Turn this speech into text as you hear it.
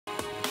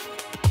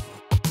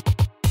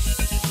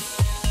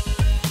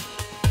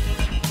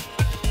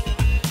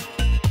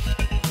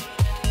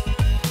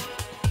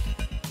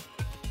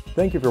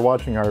Thank you for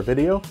watching our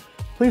video.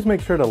 Please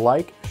make sure to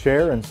like,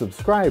 share, and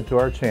subscribe to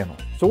our channel.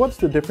 So what's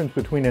the difference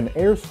between an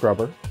air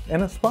scrubber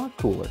and a spot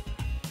cooler?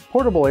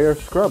 Portable air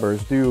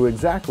scrubbers do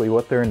exactly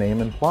what their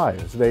name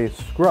implies. They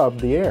scrub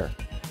the air.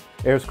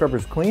 Air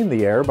scrubbers clean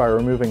the air by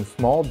removing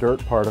small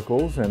dirt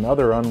particles and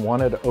other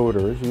unwanted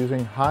odors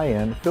using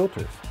high-end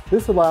filters.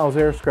 This allows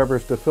air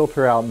scrubbers to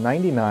filter out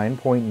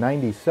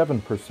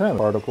 99.97% of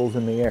particles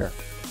in the air.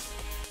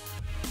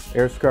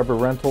 Air scrubber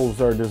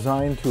rentals are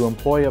designed to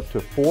employ up to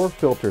 4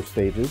 filter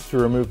stages to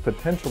remove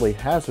potentially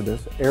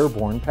hazardous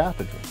airborne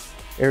pathogens.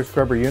 Air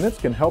scrubber units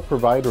can help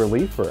provide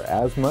relief for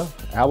asthma,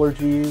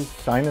 allergies,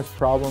 sinus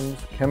problems,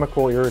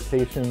 chemical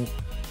irritations,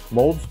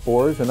 mold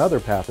spores, and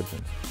other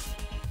pathogens.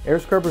 Air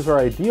scrubbers are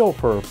ideal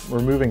for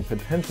removing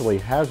potentially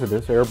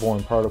hazardous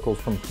airborne particles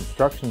from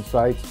construction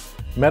sites,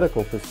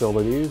 medical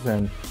facilities,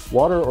 and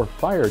water or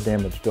fire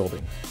damaged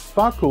buildings.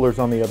 Spot coolers,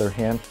 on the other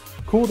hand,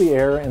 cool the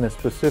air in a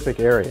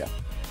specific area.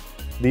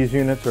 These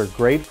units are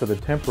great for the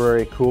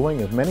temporary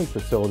cooling of many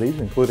facilities,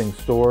 including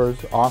stores,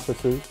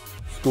 offices,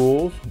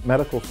 schools,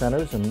 medical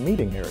centers, and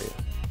meeting areas.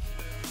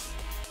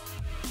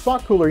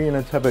 Spot cooler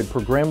units have a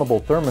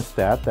programmable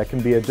thermostat that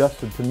can be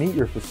adjusted to meet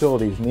your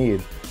facility's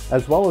needs,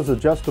 as well as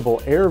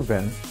adjustable air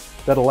vents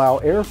that allow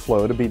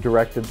airflow to be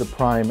directed to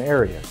prime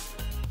areas.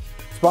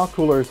 Spot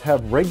coolers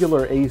have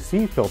regular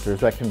AC filters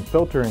that can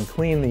filter and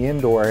clean the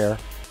indoor air.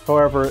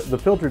 However, the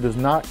filter does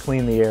not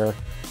clean the air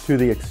to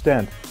the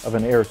extent of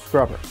an air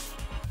scrubber.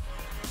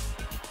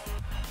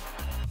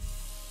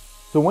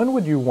 So when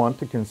would you want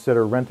to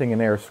consider renting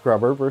an air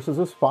scrubber versus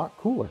a spot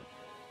cooler?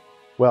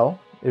 Well,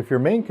 if your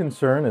main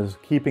concern is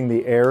keeping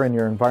the air in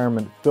your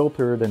environment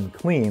filtered and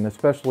clean,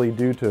 especially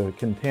due to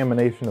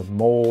contamination of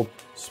mold,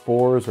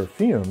 spores, or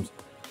fumes,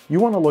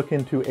 you want to look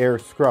into air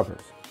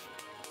scrubbers.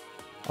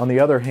 On the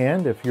other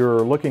hand, if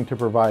you're looking to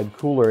provide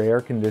cooler air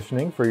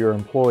conditioning for your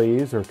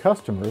employees or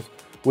customers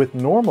with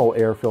normal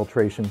air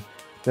filtration,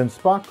 then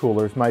spot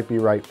coolers might be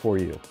right for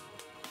you.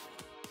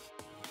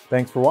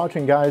 Thanks for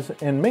watching, guys,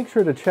 and make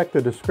sure to check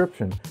the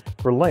description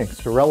for links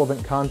to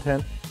relevant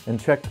content and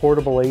check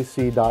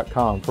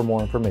portableac.com for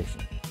more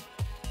information.